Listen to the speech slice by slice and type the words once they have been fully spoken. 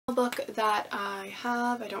book that I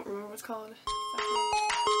have. I don't remember what it's called.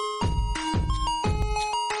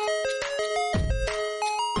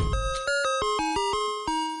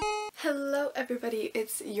 Hello everybody,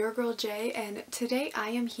 it's your girl Jay, and today I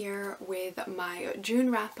am here with my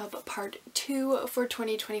June wrap-up part 2 for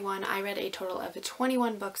 2021. I read a total of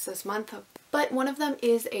 21 books this month, but one of them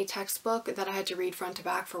is a textbook that I had to read front to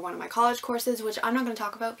back for one of my college courses, which I'm not going to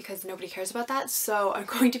talk about because nobody cares about that, so I'm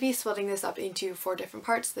going to be splitting this up into 4 different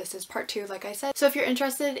parts. This is part 2, like I said. So if you're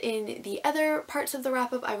interested in the other parts of the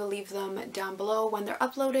wrap-up, I will leave them down below when they're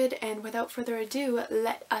uploaded, and without further ado,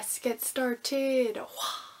 let us get started.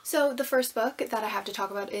 So the first book that I have to talk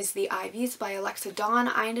about is The Ivies by Alexa Dawn.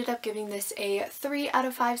 I ended up giving this a 3 out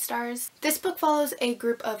of 5 stars. This book follows a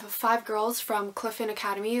group of 5 girls from Clifton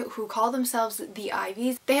Academy who call themselves the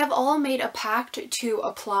Ivies. They have all made a pact to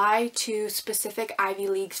apply to specific Ivy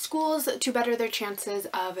League schools to better their chances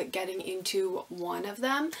of getting into one of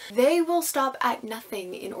them. They will stop at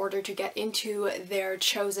nothing in order to get into their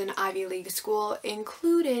chosen Ivy League school,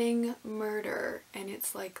 including murder, and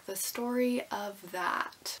it's like the story of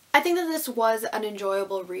that. I think that this was an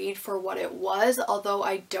enjoyable read for what it was, although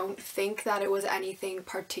I don't think that it was anything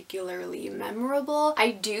particularly memorable.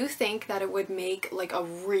 I do think that it would make like a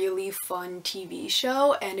really fun TV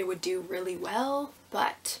show and it would do really well,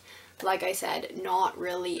 but like I said, not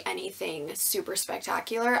really anything super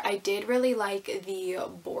spectacular. I did really like the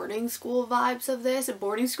boarding school vibes of this.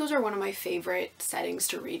 Boarding schools are one of my favorite settings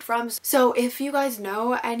to read from. So if you guys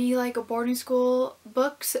know any like boarding school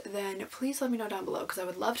books, then please let me know down below because I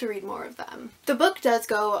would love to read more of them. The book does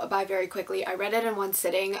go by very quickly. I read it in one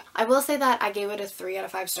sitting. I will say that I gave it a 3 out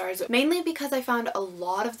of 5 stars, mainly because I found a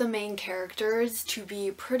lot of the main characters to be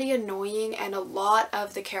pretty annoying, and a lot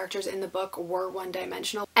of the characters in the book were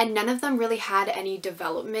one-dimensional, and none of them really had any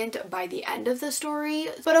development by the end of the story,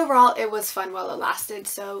 but overall it was fun while it lasted,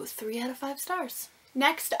 so 3 out of 5 stars.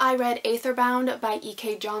 Next, I read Aetherbound by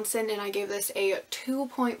E.K. Johnson, and I gave this a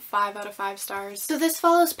 2.5 out of 5 stars. So this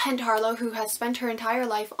follows Pent Harlow, who has spent her entire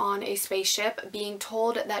life on a spaceship being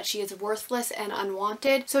told that she is worthless and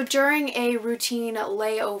unwanted. So during a routine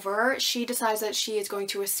layover, she decides that she is going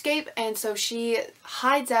to escape, and so she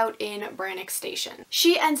hides out in Brannock Station.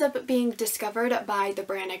 She ends up being discovered by the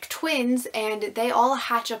Brannock twins, and they all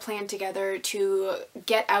hatch a plan together to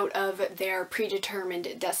get out of their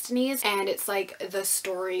predetermined destinies, and it's like the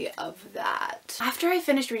story of that. After I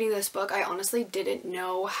finished reading this book, I honestly didn't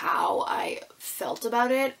know how I felt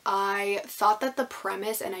about it. I thought that the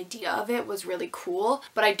premise and idea of it was really cool,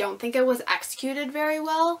 but I don't think it was executed very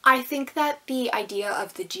well. I think that the idea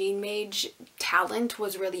of the Gene Mage talent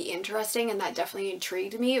was really interesting, and that definitely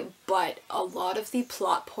intrigued me, but a lot of the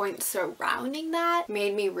plot points surrounding that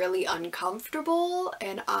made me really uncomfortable,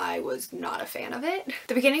 and I was not a fan of it.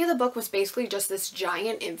 The beginning of the book was basically just this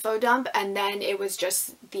giant info dump, and then it was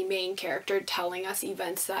just the main character telling us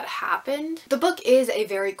events that happened. The book is a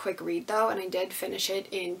very quick read though, and I did finish it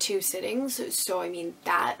in 2 sittings, so I mean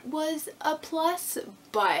that was a plus,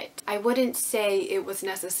 but I wouldn't say it was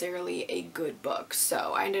necessarily a good book,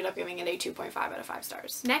 so I ended up giving it a 2.5 out of 5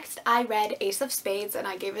 stars. Next, I read Ace of Spades, and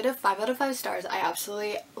I gave it a 5 out of 5 stars. I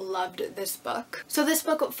absolutely loved this book. So this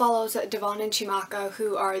book follows Devon and Chimaka,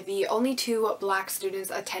 who are the only 2 black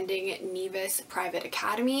students attending Nevis Private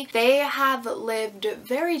Academy. They have lived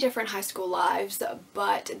very different high school lives,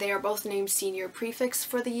 but they are both named senior prefects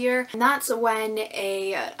for the year, and that's when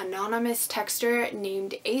a anonymous texter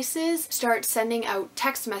named Aces starts sending out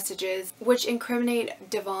text messages which incriminate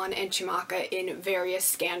Devon and Chimaka in various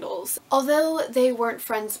scandals. Although they weren't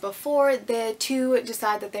friends before, the 2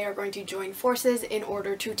 decide that they are going to join forces in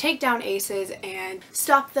order to take down Aces and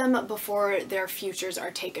stop them before their futures are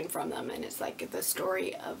taken from them, and it's like the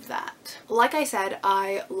story of that. Like I said,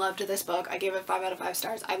 I loved this book. I gave it 5 out of 5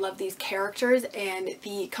 stars. I love these characters, and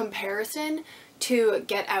the comparison to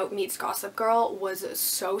Get Out meets Gossip Girl was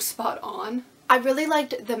so spot on. I really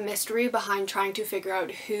liked the mystery behind trying to figure out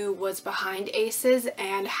who was behind Aces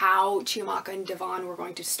and how Chimaka and Devon were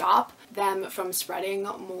going to stop them from spreading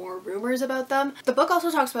more rumors about them. The book also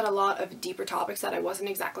talks about a lot of deeper topics that I wasn't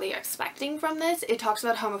exactly expecting from this. It talks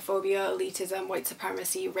about homophobia, elitism, white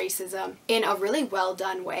supremacy, racism in a really well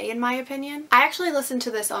done way, in my opinion. I actually listened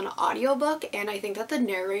to this on audiobook, and I think that the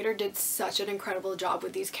narrator did such an incredible job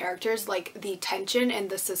with these characters. Like, the tension and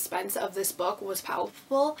the suspense of this book was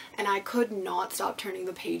palpable, and I could not stop turning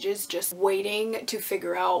the pages just waiting to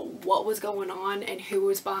figure out what was going on and who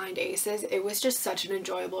was behind Aces. It was just such an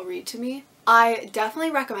enjoyable read to me. I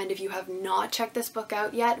definitely recommend, if you have not checked this book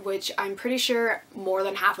out yet, which I'm pretty sure more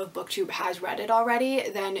than half of BookTube has read it already,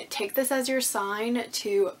 then take this as your sign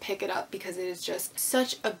to pick it up because it is just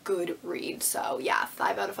such a good read. So yeah,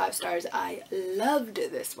 5 out of 5 stars. I loved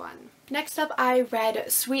this one. Next up, I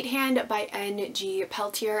read Sweet Hand by N.G.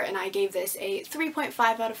 Peltier, and I gave this a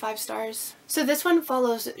 3.5 out of 5 stars. So this one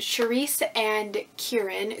follows Charisse and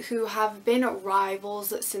Kieran, who have been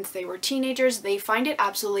rivals since they were teenagers. They find it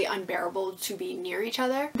absolutely unbearable to be near each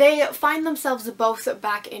other. They find themselves both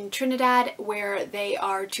back in Trinidad, where they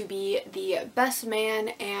are to be the best man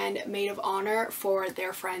and maid of honor for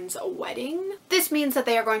their friend's wedding. This means that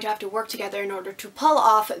they are going to have to work together in order to pull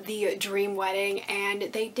off the dream wedding,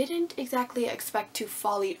 and they didn't exactly expect to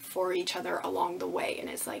fall for each other along the way, and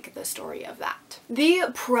it's like the story of that.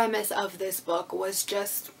 The premise of this book was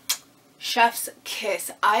just chef's kiss.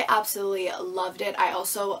 I absolutely loved it. I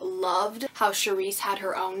also loved how Charisse had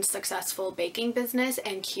her own successful baking business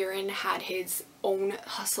and Kieran had his own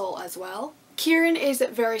hustle as well. Kieran is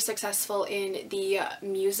very successful in the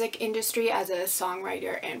music industry as a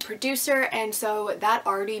songwriter and producer, and so that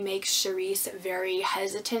already makes Charisse very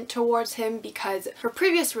hesitant towards him because her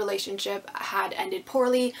previous relationship had ended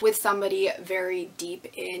poorly with somebody very deep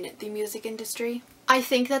in the music industry. I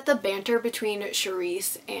think that the banter between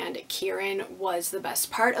Charisse and Kieran was the best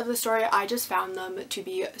part of the story. I just found them to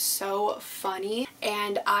be so funny,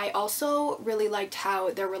 and I also really liked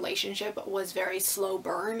how their relationship was very slow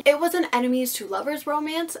burn. It was an enemies to lovers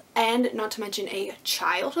romance, and not to mention a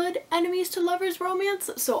childhood enemies to lovers romance,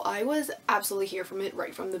 so I was absolutely here from it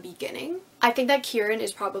right from the beginning. I think that Kieran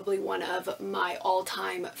is probably one of my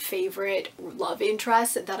all-time favorite love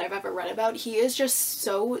interests that I've ever read about. He is just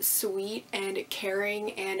so sweet and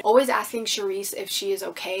caring and always asking Charisse if she is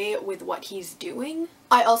okay with what he's doing.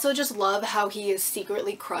 I also just love how he is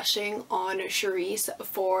secretly crushing on Charisse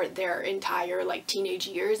for their entire teenage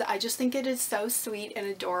years. I just think it is so sweet and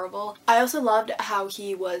adorable. I also loved how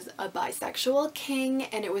he was a bisexual king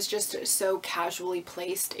and it was just so casually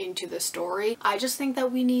placed into the story. I just think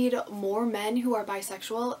that we need more men who are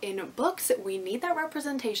bisexual in books. We need that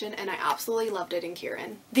representation, and I absolutely loved it in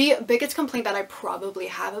Kieran. The biggest complaint that I probably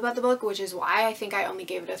have about the book, which is why I think I only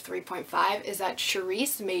gave it a 3.5, is that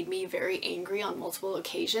Charisse made me very angry on multiple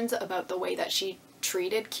occasions about the way that she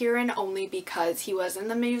treated Kieran only because he was in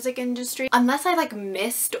the music industry. Unless I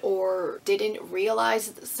missed or didn't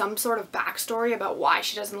realize some sort of backstory about why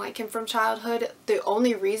she doesn't like him from childhood, the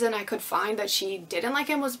only reason I could find that she didn't like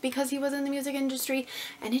him was because he was in the music industry,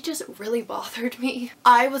 and it just really bothered me.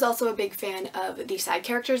 I was also a big fan of the side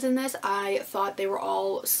characters in this. I thought they were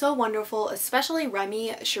all so wonderful, especially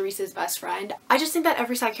Remy, Charisse's best friend. I just think that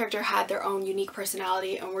every side character had their own unique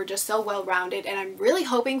personality and were just so well rounded, and I'm really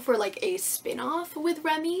hoping for a spin-off with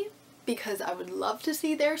Remy because I would love to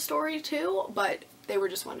see their story too, but they were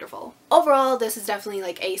just wonderful. Overall, this is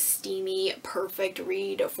definitely a steamy, perfect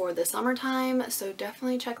read for the summertime, so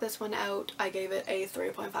definitely check this one out. I gave it a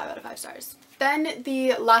 3.5 out of 5 stars. Then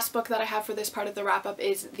the last book that I have for this part of the wrap-up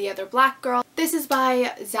is The Other Black Girl. This is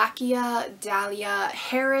by Zakia Dahlia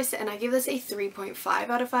Harris, and I give this a 3.5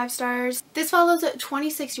 out of 5 stars. This follows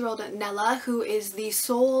 26-year-old Nella, who is the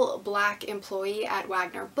sole black employee at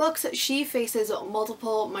Wagner Books. She faces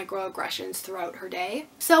multiple microaggressions throughout her day.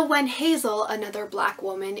 So when Hazel, another black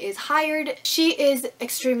woman, is hired, she is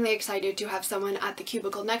extremely excited to have someone at the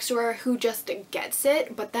cubicle next to her who just gets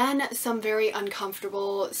it, but then some very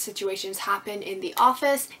uncomfortable situations happen in the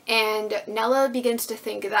office, and Nella begins to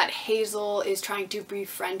think that Hazel is trying to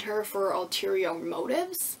befriend her for ulterior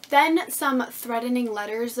motives. Then some threatening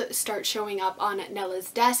letters start showing up on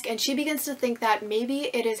Nella's desk, and she begins to think that maybe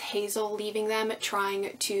it is Hazel leaving them,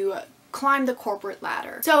 trying to climb the corporate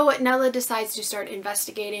ladder. So Nella decides to start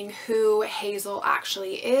investigating who Hazel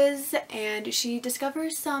actually is, and she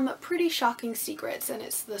discovers some pretty shocking secrets, and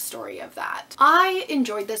it's the story of that. I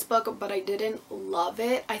enjoyed this book, but I didn't love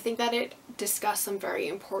it. I think that it discussed some very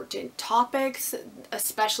important topics,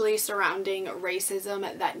 especially surrounding racism,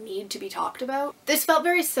 that need to be talked about. This felt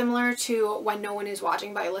very similar to When No One Is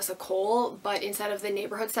Watching by Alyssa Cole, but instead of the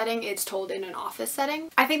neighborhood setting, it's told in an office setting.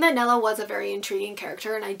 I think that Nella was a very intriguing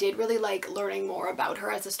character, and I did really like learning more about her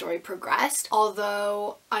as the story progressed,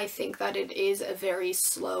 although I think that it is a very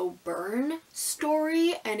slow burn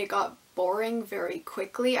story and it got boring very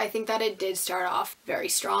quickly. I think that it did start off very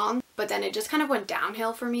strong, but then it just kind of went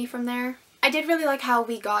downhill for me from there. I did really like how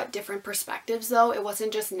we got different perspectives though. It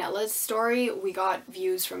wasn't just Nella's story, we got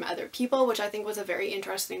views from other people, which I think was a very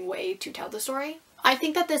interesting way to tell the story. I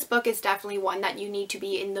think that this book is definitely one that you need to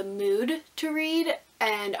be in the mood to read,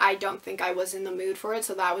 and I don't think I was in the mood for it,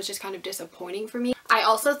 so that was just kind of disappointing for me. I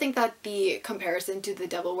also think that the comparison to The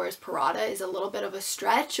Devil Wears Prada is a little bit of a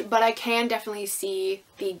stretch, but I can definitely see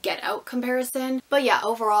the Get Out comparison. But yeah,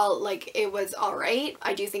 overall, like, it was alright.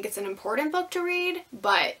 I do think it's an important book to read,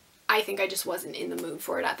 but I think I just wasn't in the mood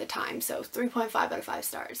for it at the time, so 3.5 out of 5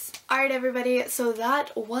 stars. Alright everybody, so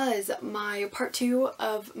that was my part 2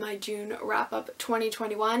 of my June wrap-up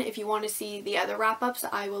 2021. If you want to see the other wrap-ups,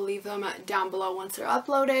 I will leave them down below once they're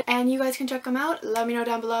uploaded, and you guys can check them out. Let me know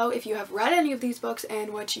down below if you have read any of these books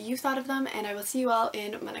and what you thought of them, and I will see you all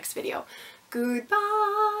in my next video.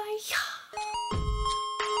 Goodbye!